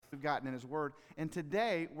we've gotten in His Word. And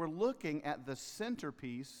today, we're looking at the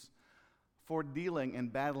centerpiece for dealing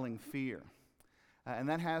and battling fear. And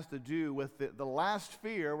that has to do with the last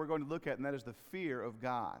fear we're going to look at, and that is the fear of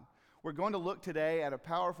God. We're going to look today at a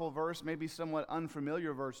powerful verse, maybe somewhat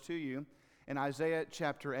unfamiliar verse to you, in Isaiah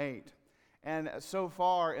chapter 8. And so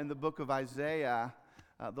far in the book of Isaiah,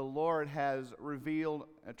 the Lord has revealed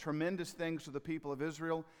tremendous things to the people of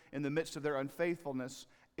Israel in the midst of their unfaithfulness.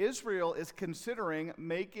 Israel is considering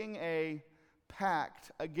making a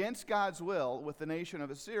pact against God's will with the nation of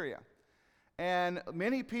Assyria. And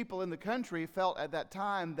many people in the country felt at that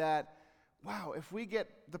time that, wow, if we get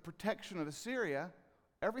the protection of Assyria,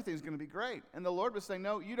 everything's going to be great. And the Lord was saying,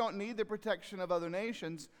 no, you don't need the protection of other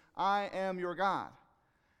nations. I am your God.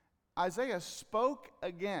 Isaiah spoke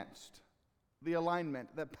against the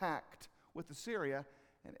alignment, the pact with Assyria,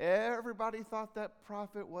 and everybody thought that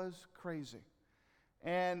prophet was crazy.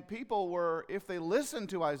 And people were, if they listened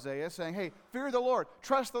to Isaiah, saying, hey, fear the Lord,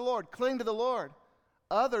 trust the Lord, cling to the Lord,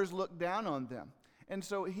 others looked down on them. And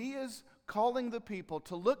so he is calling the people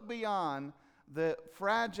to look beyond the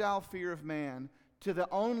fragile fear of man to the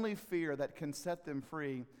only fear that can set them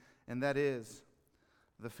free, and that is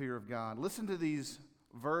the fear of God. Listen to these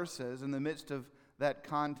verses in the midst of that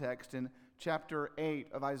context in chapter 8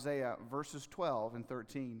 of Isaiah, verses 12 and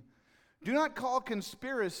 13. Do not call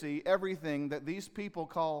conspiracy everything that these people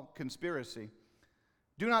call conspiracy.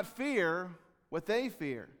 Do not fear what they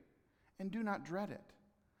fear, and do not dread it.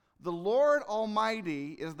 The Lord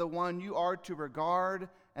Almighty is the one you are to regard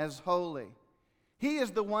as holy. He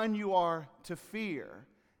is the one you are to fear,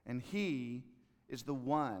 and He is the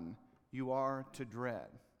one you are to dread.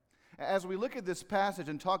 As we look at this passage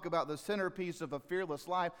and talk about the centerpiece of a fearless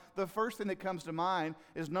life, the first thing that comes to mind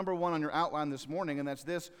is number one on your outline this morning, and that's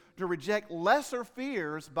this: to reject lesser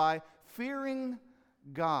fears by fearing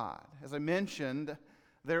God. As I mentioned,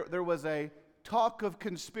 there was a talk of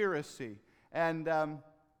conspiracy, and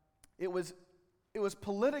it was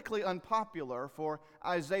politically unpopular for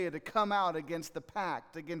Isaiah to come out against the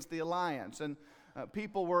pact, against the alliance, and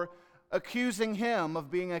people were accusing him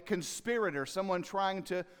of being a conspirator, someone trying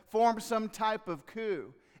to form some type of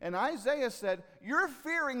coup. And Isaiah said, you're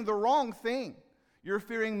fearing the wrong thing. You're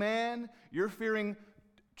fearing man. You're fearing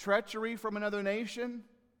treachery from another nation.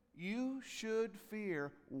 You should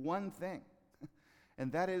fear one thing,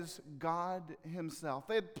 and that is God Himself.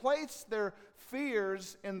 They had placed their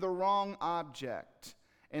fears in the wrong object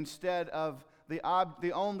instead of the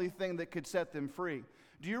only thing that could set them free.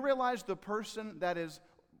 Do you realize the person that is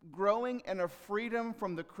growing in a freedom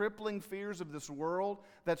from the crippling fears of this world,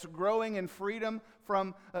 that's growing in freedom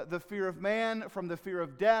from the fear of man, from the fear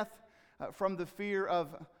of death, from the fear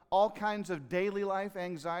of all kinds of daily life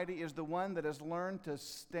anxiety, is the one that has learned to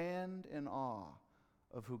stand in awe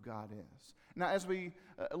of who God is? Now, as we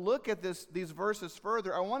look at these verses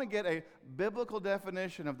further, I want to get a biblical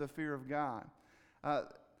definition of the fear of God.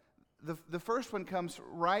 The first one comes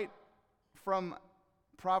right from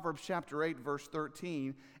Proverbs chapter 8, verse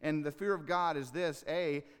 13, and the fear of God is this: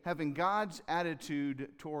 A, having God's attitude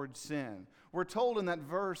towards sin. We're told in that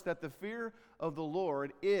verse that the fear of the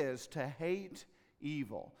Lord is to hate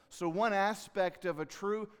evil. So one aspect of a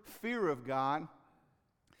true fear of God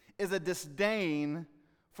is a disdain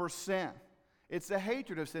for sin. It's a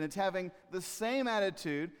hatred of sin. It's having the same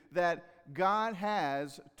attitude that God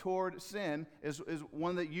has toward sin is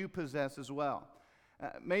one that you possess as well.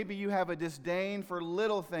 Maybe you have a disdain for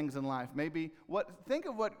little things in life. Think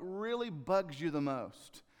of what really bugs you the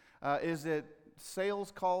most. Is it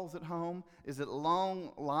sales calls at home? Is it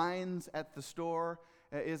long lines at the store?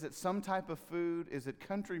 Is it some type of food? Is it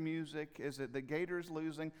country music? Is it the Gators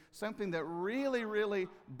losing? Something that really, really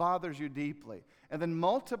bothers you deeply. And then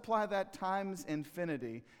multiply that times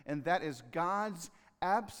infinity, and that is God's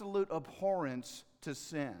absolute abhorrence to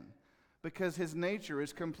sin, because His nature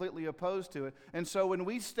is completely opposed to it. And so when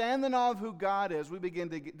we stand in awe of who God is, we begin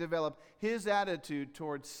to develop His attitude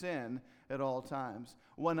towards sin at all times.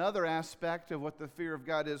 One other aspect of what the fear of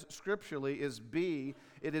God is scripturally is B,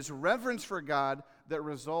 it is reverence for God that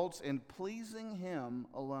results in pleasing Him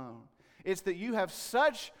alone. It's that you have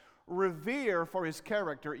such revere for His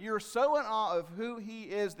character, you're so in awe of who He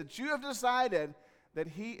is, that you have decided that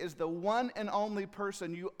He is the one and only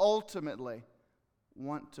person you ultimately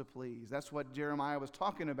want to please. That's what Jeremiah was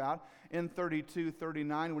talking about in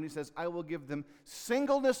 32:39 when he says, I will give them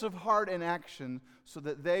singleness of heart and action so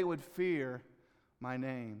that they would fear my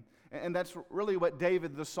name. And that's really what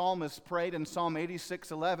David the psalmist prayed in Psalm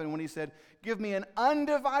 86:11 when he said, give me an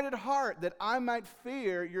undivided heart that I might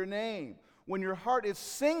fear your name. When your heart is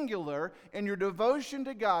singular in your devotion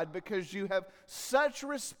to God because you have such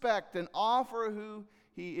respect and awe for who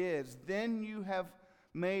He is, then you have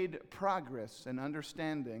made progress in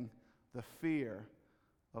understanding the fear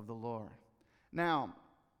of the Lord. Now,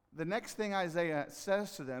 the next thing Isaiah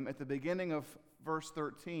says to them at the beginning of verse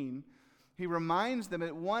 13, he reminds them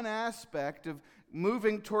that one aspect of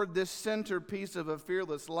moving toward this centerpiece of a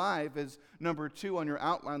fearless life is number 2 on your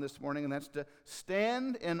outline this morning, and that's to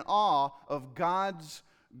stand in awe of God's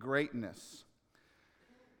greatness.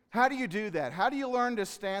 How do you do that? How do you learn to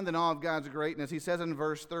stand in awe of God's greatness? He says in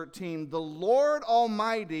verse 13, the Lord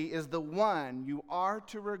Almighty is the one you are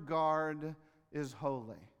to regard as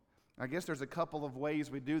holy. I guess there's a couple of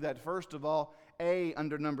ways we do that. First of all,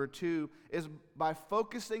 under number 2, is by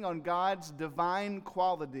focusing on God's divine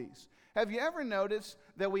qualities. Have you ever noticed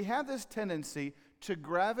that we have this tendency to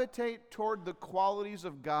gravitate toward the qualities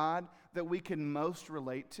of God that we can most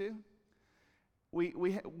relate to?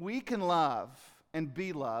 We can love and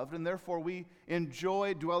be loved, and therefore we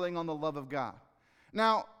enjoy dwelling on the love of God.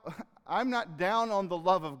 Now, I'm not down on the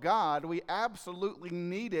love of God. We absolutely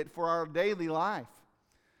need it for our daily life.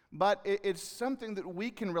 But it's something that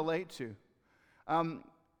we can relate to.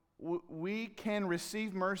 We can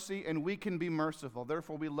receive mercy and we can be merciful.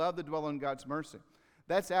 Therefore, we love to dwell on God's mercy.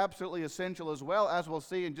 That's absolutely essential as well, as we'll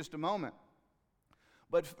see in just a moment.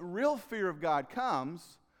 But real fear of God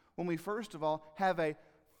comes when we, first of all, have a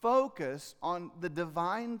focus on the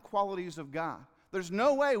divine qualities of God. There's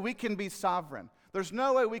no way we can be sovereign. There's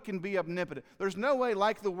no way we can be omnipotent. There's no way,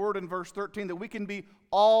 like the word in verse 13, that we can be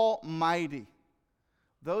almighty.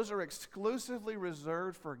 Those are exclusively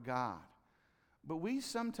reserved for God. But we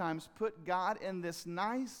sometimes put God in this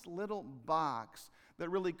nice little box that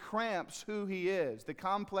really cramps who He is, the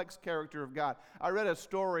complex character of God. I read a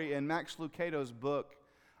story in Max Lucado's book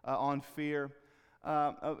on fear.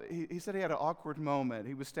 He said he had an awkward moment.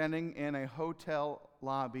 He was standing in a hotel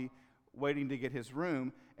lobby waiting to get his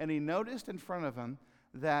room, and he noticed in front of him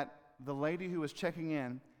that the lady who was checking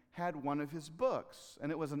in had one of his books,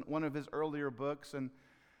 and it was one of his earlier books, and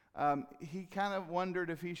he kind of wondered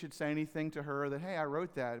if he should say anything to her that, hey, I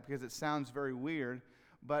wrote that, because it sounds very weird,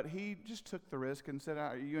 but he just took the risk and said,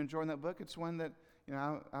 are you enjoying that book? It's one that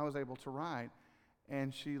I was able to write.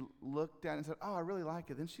 And she looked at it and said, oh, I really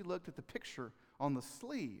like it. Then she looked at the picture on the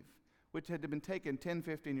sleeve, which had been taken 10,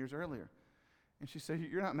 15 years earlier. And she said,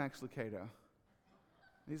 you're not Max Lucado. And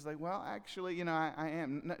he's like, well, actually, I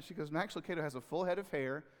am. No, she goes, Max Lucado has a full head of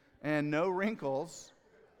hair and no wrinkles.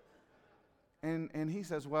 And he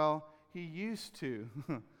says, well, he used to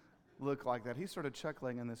look like that. He's sort of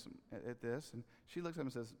chuckling at this. And she looks at him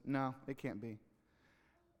and says, no, it can't be.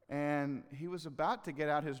 And he was about to get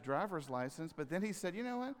out his driver's license, but then he said, you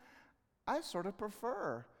know what? I sort of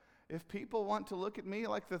prefer. If people want to look at me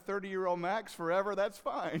like the 30-year-old Max forever, that's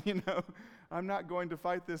fine. I'm not going to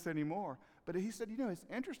fight this anymore. But he said, it's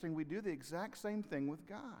interesting. We do the exact same thing with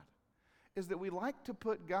God, is that we like to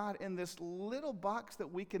put God in this little box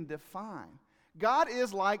that we can define. God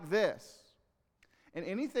is like this, and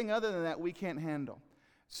anything other than that we can't handle.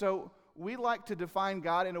 So we like to define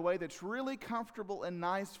God in a way that's really comfortable and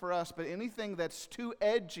nice for us, but anything that's too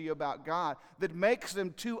edgy about God, that makes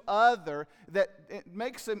Him too other, that it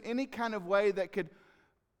makes Him any kind of way that could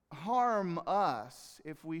harm us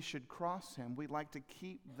if we should cross Him, we like to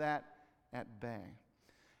keep that at bay.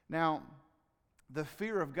 Now, the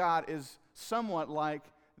fear of God is somewhat like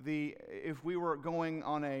if we were going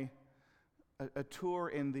on a tour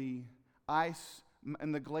in the ice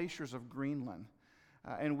and the glaciers of Greenland,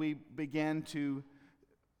 and we began to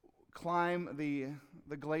climb the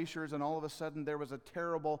glaciers, and all of a sudden there was a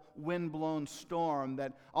terrible wind-blown storm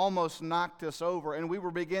that almost knocked us over, and we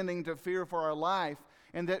were beginning to fear for our life,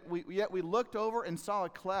 and yet we looked over and saw a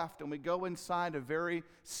cleft, and we go inside a very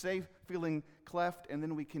safe-feeling cleft, and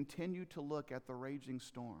then we continue to look at the raging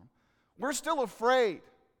storm. We're still afraid,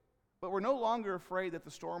 but we're no longer afraid that the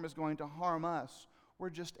storm is going to harm us. We're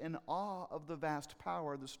just in awe of the vast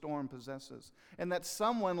power the storm possesses. And that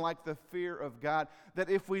someone like the fear of God, that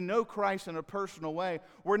if we know Christ in a personal way,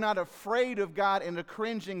 we're not afraid of God in a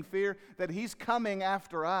cringing fear that He's coming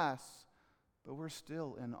after us, but we're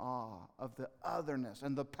still in awe of the otherness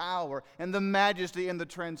and the power and the majesty and the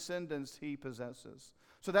transcendence He possesses.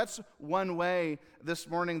 So that's one way this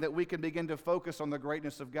morning that we can begin to focus on the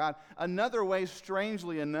greatness of God. Another way,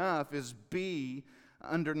 strangely enough, is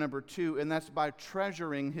under number 2, and that's by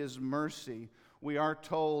treasuring His mercy. We are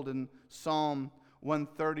told in Psalm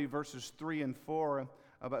 130, verses 3 and 4,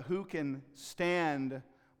 about who can stand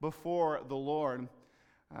before the Lord.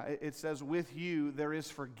 It says, with you there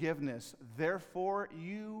is forgiveness, therefore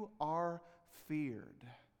you are feared.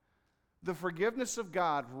 The forgiveness of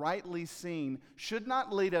God, rightly seen, should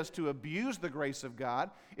not lead us to abuse the grace of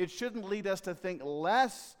God. It shouldn't lead us to think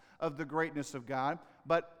less of the greatness of God,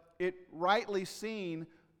 but it, rightly seen,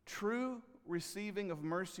 true receiving of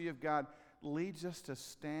mercy of God leads us to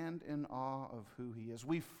stand in awe of who He is.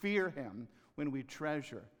 We fear Him when we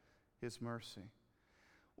treasure His mercy.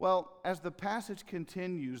 Well, as the passage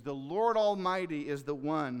continues, the Lord Almighty is the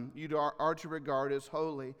one you are to regard as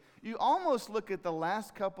holy. You almost look at the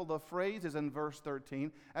last couple of phrases in verse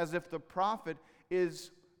 13 as if the prophet is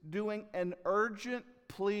doing an urgent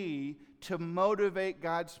plea to motivate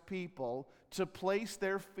God's people to place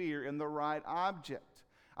their fear in the right object.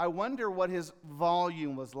 I wonder what his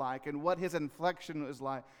volume was like and what his inflection was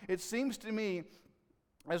like. It seems to me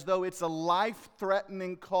as though it's a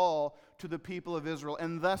life-threatening call to the people of Israel,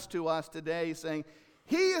 and thus to us today, saying,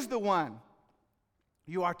 He is the one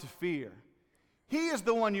you are to fear. He is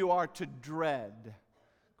the one you are to dread.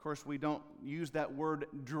 Of course, we don't use that word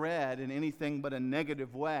dread in anything but a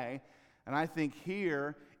negative way, and I think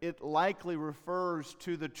here it likely refers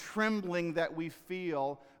to the trembling that we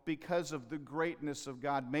feel because of the greatness of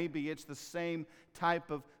God. Maybe it's the same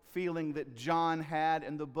type of feeling that John had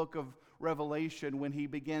in the book of Revelation when he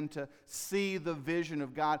began to see the vision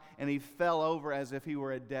of God and he fell over as if he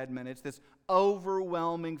were a dead man. It's this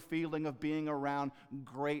overwhelming feeling of being around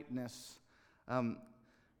greatness. And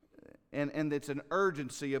it's an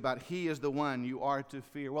urgency about He is the one you are to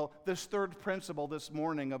fear. Well, this third principle this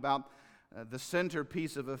morning about the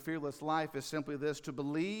centerpiece of a fearless life is simply this: to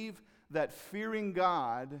believe that fearing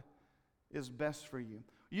God is best for you.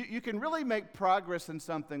 You can really make progress in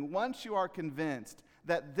something once you are convinced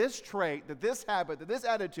that this trait, that this habit, that this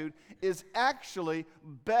attitude is actually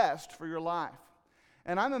best for your life.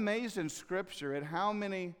 And I'm amazed in Scripture at how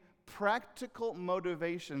many practical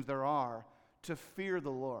motivations there are to fear the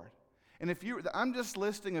Lord. And I'm just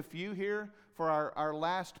listing a few here for our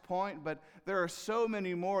last point, but there are so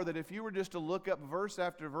many more that if you were just to look up verse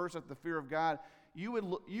after verse at the fear of God, you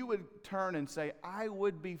would turn and say, I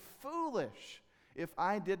would be foolish if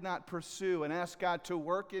I did not pursue and ask God to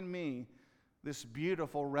work in me this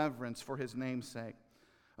beautiful reverence for His name's sake.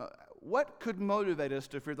 What could motivate us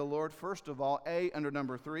to fear the Lord? First of all, under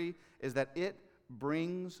number 3, is that it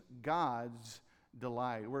brings God's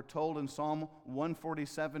delight. We're told in Psalm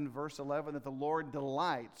 147, verse 11, that the Lord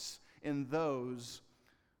delights in those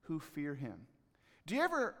who fear Him. Do you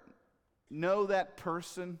ever know that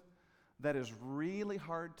person that is really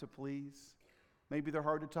hard to please? Maybe they're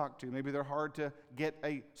hard to talk to. Maybe they're hard to get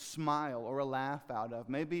a smile or a laugh out of.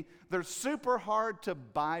 Maybe they're super hard to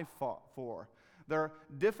buy for. They're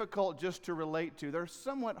difficult just to relate to. They're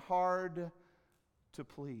somewhat hard to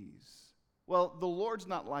please. Well, the Lord's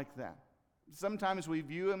not like that. Sometimes we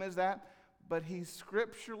view Him as that, but He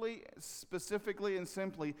scripturally, specifically and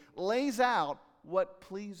simply, lays out what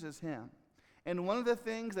pleases Him. And one of the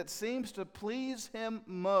things that seems to please Him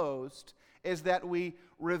most is that we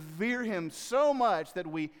revere Him so much that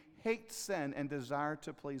we hate sin and desire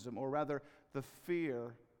to please Him, or rather, the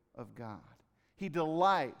fear of God. He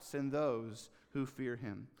delights in those who fear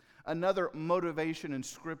Him. Another motivation in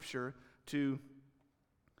Scripture to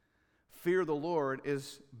fear the Lord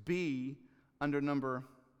is under number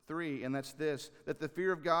 3, and that's this: that the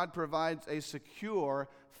fear of God provides a secure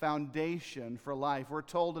foundation for life. We're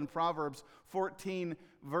told in Proverbs 14,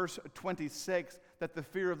 verse 26, that the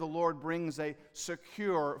fear of the Lord brings a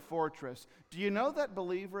secure fortress. Do you know that,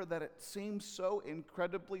 believer, that it seems so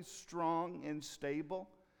incredibly strong and stable?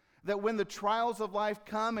 That when the trials of life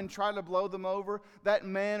come and try to blow them over, that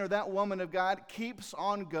man or that woman of God keeps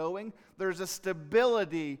on going. There's a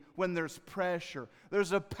stability when there's pressure.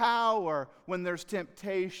 There's a power when there's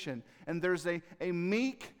temptation. And there's a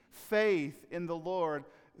meek faith in the Lord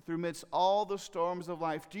through midst all the storms of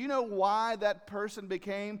life. Do you know why that person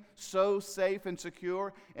became so safe and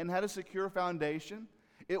secure and had a secure foundation?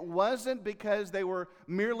 It wasn't because they were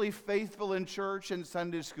merely faithful in church and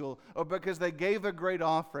Sunday school, or because they gave a great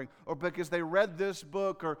offering, or because they read this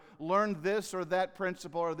book, or learned this or that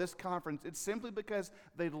principle, or this conference. It's simply because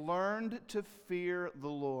they learned to fear the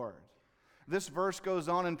Lord. This verse goes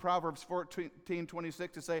on in Proverbs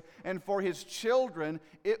 14:26 to say, and for His children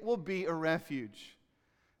it will be a refuge.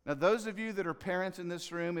 Now, those of you that are parents in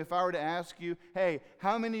this room, if I were to ask you, hey,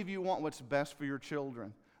 how many of you want what's best for your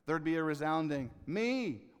children? There'd be a resounding,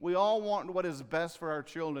 me. We all want what is best for our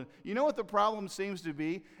children. You know what the problem seems to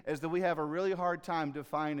be? Is that we have a really hard time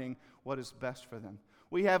defining what is best for them.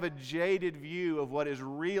 We have a jaded view of what is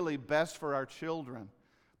really best for our children.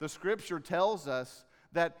 The Scripture tells us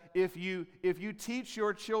that if you teach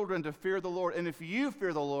your children to fear the Lord, and if you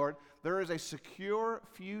fear the Lord, there is a secure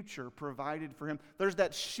future provided for him. There's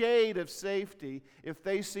that shade of safety if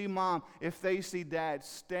they see mom, if they see dad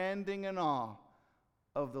standing in awe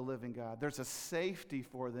of the living God. There's a safety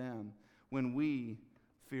for them when we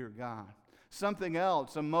fear God. Something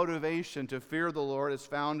else, a motivation to fear the Lord, is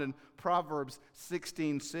found in Proverbs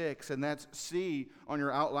 16:6, and that's C on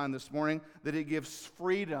your outline this morning, that it gives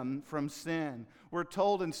freedom from sin. We're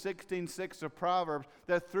told in 16:6 of Proverbs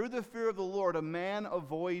that through the fear of the Lord, a man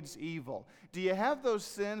avoids evil. Do you have those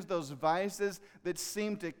sins, those vices that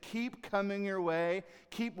seem to keep coming your way,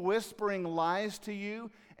 keep whispering lies to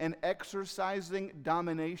you, and exercising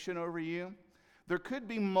domination over you? There could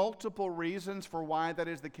be multiple reasons for why that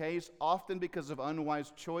is the case, often because of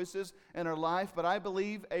unwise choices in our life, but I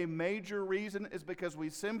believe a major reason is because we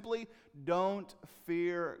simply don't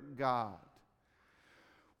fear God.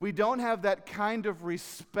 We don't have that kind of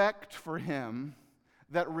respect for Him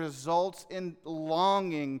that results in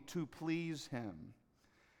longing to please Him.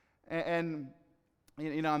 And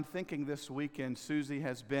you know, I'm thinking this weekend, Susie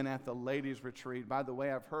has been at the ladies' retreat. By the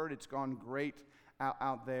way, I've heard it's gone great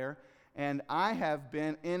out there. And I have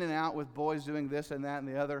been in and out with boys doing this and that and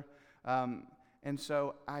the other. And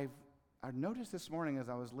so I noticed this morning as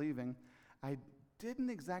I was leaving, I didn't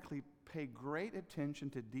exactly pay great attention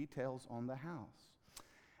to details on the house.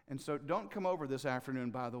 And so don't come over this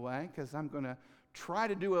afternoon, by the way, because I'm going to try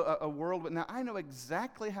to do a world. But now I know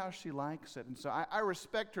exactly how she likes it. And so I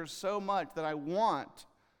respect her so much that I want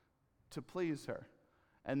to please her.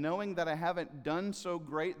 And knowing that I haven't done so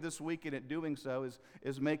great this weekend at doing so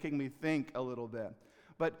is making me think a little bit.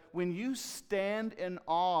 But when you stand in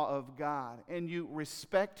awe of God and you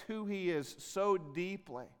respect who He is so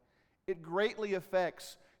deeply, it greatly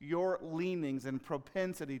affects your leanings and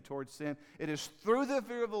propensity towards sin. It is through the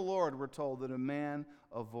fear of the Lord, we're told, that a man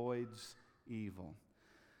avoids evil.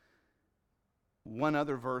 One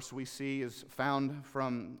other verse we see is found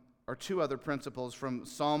from, or two other principles from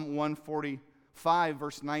Psalm 145,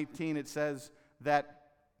 verse 19. It says that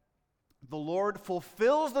the Lord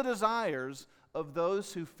fulfills the desires of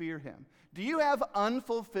those who fear Him. Do you have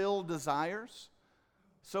unfulfilled desires?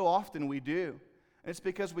 So often we do. And it's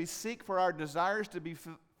because we seek for our desires to be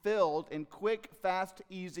fulfilled in quick, fast,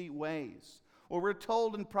 easy ways. Well, we're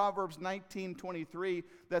told in Proverbs 19:23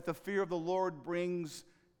 that the fear of the Lord brings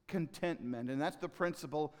contentment. And that's the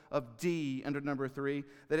principle of D under number 3,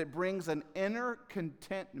 that it brings an inner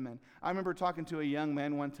contentment. I remember talking to a young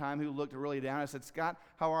man one time who looked really down. I said, "Scott,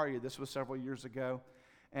 how are you?" This was several years ago.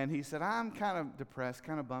 And he said, "I'm kind of depressed,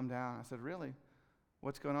 kind of bummed out." I said, "Really?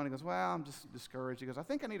 What's going on?" He goes, "Well, I'm just discouraged." He goes, "I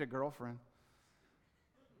think I need a girlfriend."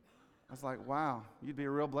 I was like, wow, you'd be a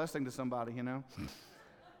real blessing to somebody, you know.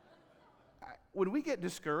 When we get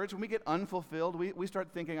discouraged, when we get unfulfilled, we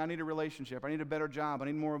start thinking, I need a relationship, I need a better job, I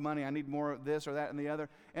need more money, I need more of this or that and the other.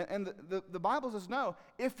 And the Bible says, no,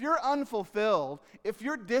 if you're unfulfilled, if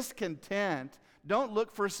you're discontent, don't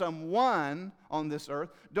look for someone on this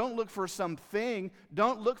earth, don't look for something,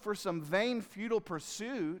 don't look for some vain, futile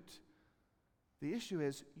pursuit. The issue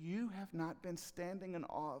is, you have not been standing in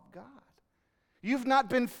awe of God. You've not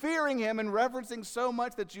been fearing Him and reverencing so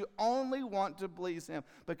much that you only want to please Him.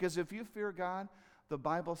 Because if you fear God, the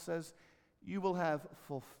Bible says you will have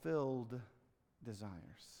fulfilled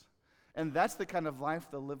desires. And that's the kind of life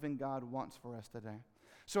the living God wants for us today.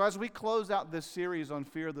 So as we close out this series on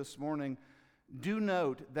fear this morning, do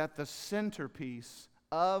note that the centerpiece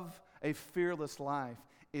of a fearless life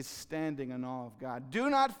is standing in awe of God. Do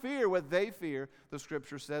not fear what they fear, the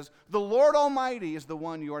Scripture says. The Lord Almighty is the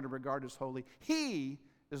one you are to regard as holy. He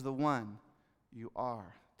is the one you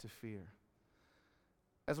are to fear.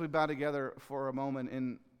 As we bow together for a moment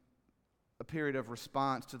in a period of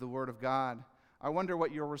response to the Word of God, I wonder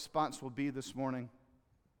what your response will be this morning.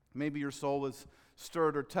 Maybe your soul was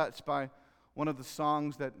stirred or touched by one of the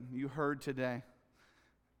songs that you heard today.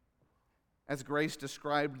 As Grace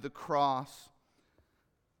described the cross,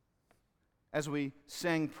 as we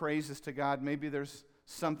sang praises to God, maybe there's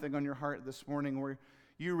something on your heart this morning where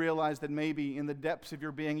you realize that maybe in the depths of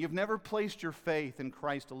your being, you've never placed your faith in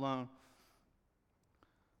Christ alone.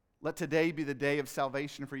 Let today be the day of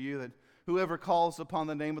salvation for you, that whoever calls upon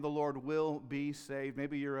the name of the Lord will be saved.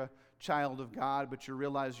 Maybe you're a child of God, but you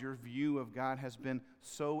realize your view of God has been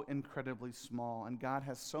so incredibly small, and God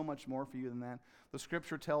has so much more for you than that. The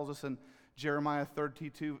Scripture tells us in Jeremiah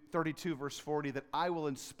 32 verse 40, that I will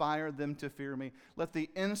inspire them to fear me. Let the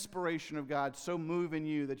inspiration of God so move in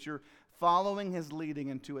you that you're following His leading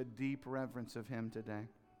into a deep reverence of Him today.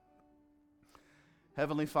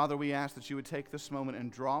 Heavenly Father, we ask that you would take this moment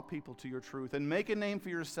and draw people to your truth and make a name for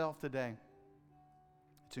yourself today.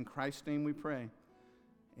 It's in Christ's name we pray.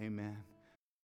 Amen.